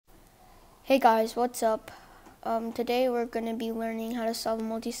Hey guys, what's up? Today we're going to be learning how to solve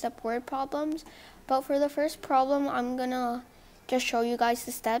multi-step word problems. But for the first problem, I'm going to just show you guys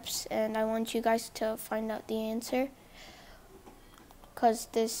the steps and I want you guys to find out the answer. Because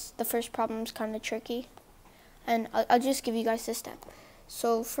the first problem is kind of tricky. And I'll just give you guys the step.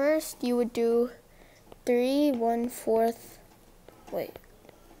 So first you would do 3/1/4,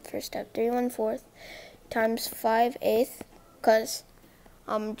 first step, 3/1/4 times 5/8, because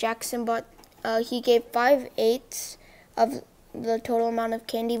Jackson he gave 5/8 of the total amount of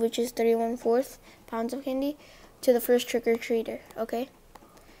candy, which is 3/1/4 pounds of candy, to the first trick-or-treater, okay?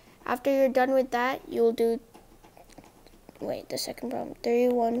 After you're done with that, you'll do, the second problem,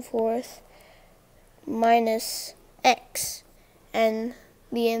 3/1/4 minus x, and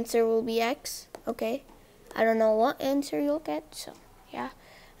the answer will be x, okay? I don't know what answer you'll get, so yeah.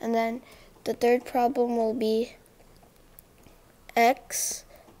 And then the third problem will be x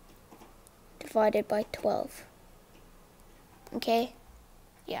divided by 12. Okay?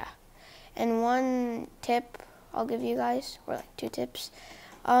 Yeah. And one tip I'll give you guys, or like 2 tips,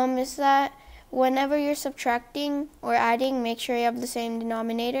 is that whenever you're subtracting or adding, make sure you have the same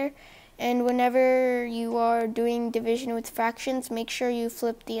denominator. And whenever you are doing division with fractions, make sure you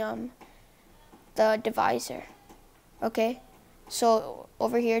flip the divisor. Okay? So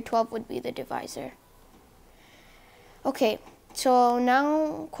over here, 12 would be the divisor. Okay, so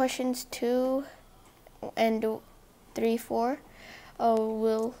now questions 2 and 3, 4,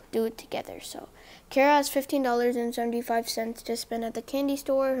 we'll do it together. So Kara has $15.75 to spend at the candy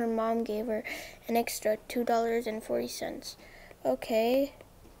store. Her mom gave her an extra $2.40. Okay,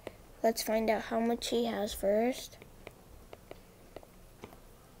 let's find out how much she has first.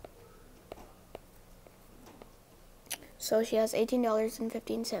 So she has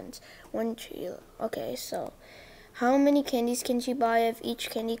 $18.15. Okay, so how many candies can she buy if each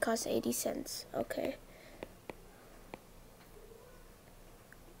candy costs 80 cents? Okay.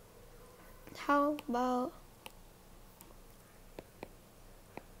 How about,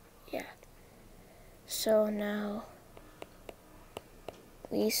 so now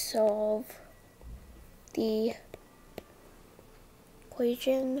we solve the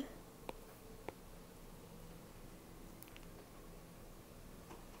equation.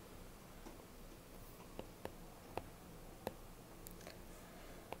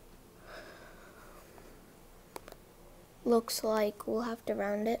 Looks like we'll have to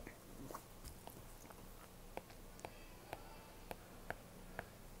round it.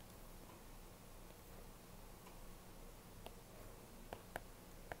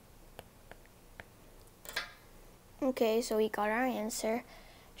 Okay, so we got our answer.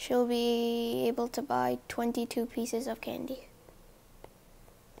 She'll be able to buy 22 pieces of candy.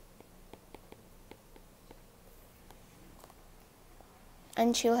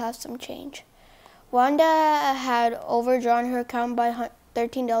 And she'll have some change. Wanda had overdrawn her account by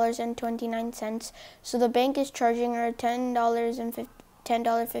 $13.29, so the bank is charging her a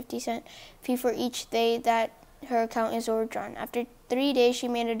 $10.50 fee for each day that her account is overdrawn. After 3 days, she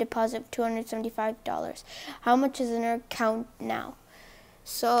made a deposit of $275. How much is in her account now?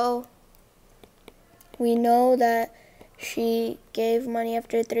 So we know that she gave money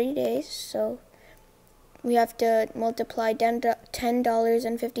after 3 days, so we have to multiply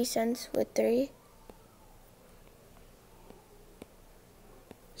 $10.50 with 3.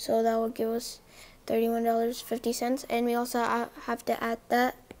 So that will give us $31.50, and we also have to add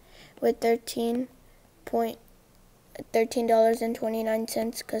that with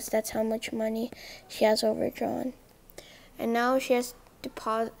 $13.29, because that's how much money she has overdrawn. And now she has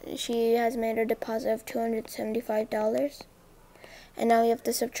made a deposit of $275, and now we have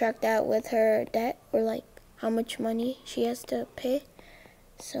to subtract that with her debt, or like how much money she has to pay.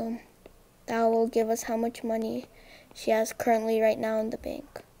 So that will give us how much money she has currently right now in the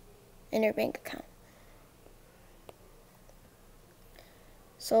bank, in her bank account.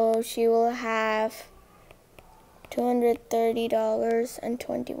 So she will have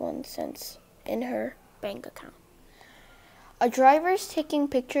 $230.21 in her bank account. A diver is taking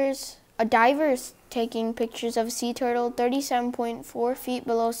pictures of a sea turtle 37.4 feet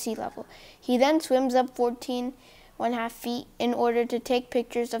below sea level. He then swims up 14.5 feet in order to take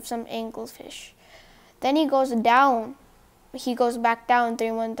pictures of some anglerfish. Then he goes back down 3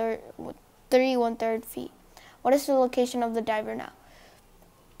 1/3 feet. What is the location of the diver now?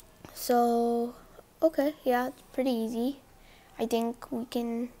 So, okay, yeah, it's pretty easy. I think we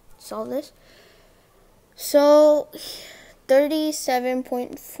can solve this. So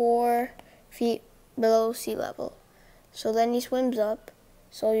 37.4 feet below sea level. So then he swims up.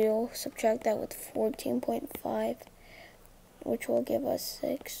 So you'll subtract that with 14.5, which will give us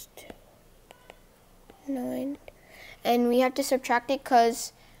 6. 9, and we have to subtract it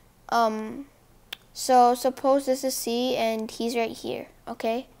because so suppose this is C and he's right here,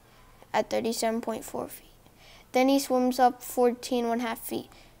 okay, at 37.4 feet. Then he swims up 14.5 feet.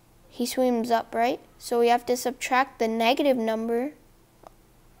 He swims up, right? So we have to subtract the negative number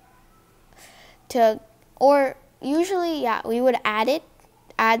to, or usually, yeah, we would add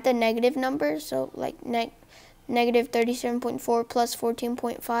the negative number. So like negative 37.4 plus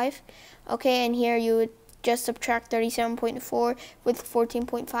 14.5. Okay, and here you would just subtract 37.4 with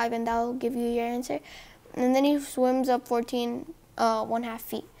 14.5 and that'll give you your answer. And then he swims up 14.5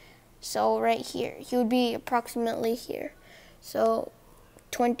 feet. So right here, he would be approximately here. So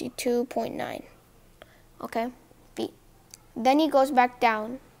 22.9, okay, feet. Then he goes back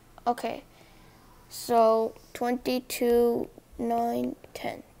down, okay. So 22, 9,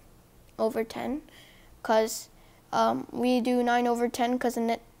 10 over 10, because we do 9 over 10 because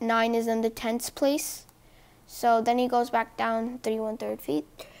 9 is in the tens place. So then he goes back down 3 1/3 feet.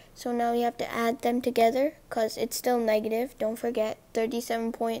 So now we have to add them together because it's still negative. Don't forget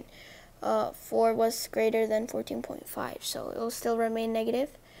 37.4 was greater than 14.5, so it will still remain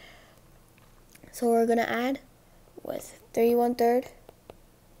negative. So we're gonna add with 3 1/3.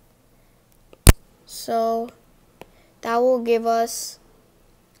 So that will give us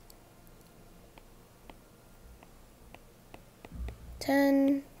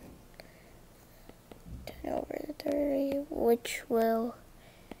 10 over 30, which will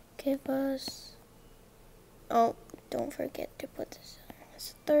give us, oh, don't forget to put this on.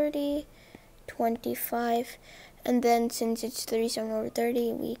 It's 30, 25, and then since it's 37 over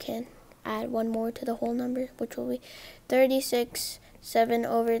 30, we can add one more to the whole number, which will be 36, 7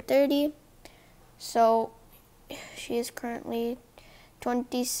 over 30. So she is currently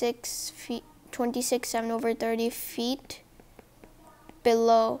 26 feet, 26, 7 over 30 feet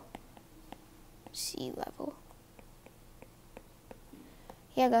below sea level.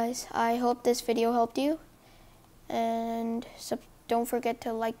 Yeah guys, I hope this video helped you, and don't forget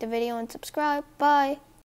to like the video and subscribe. Bye.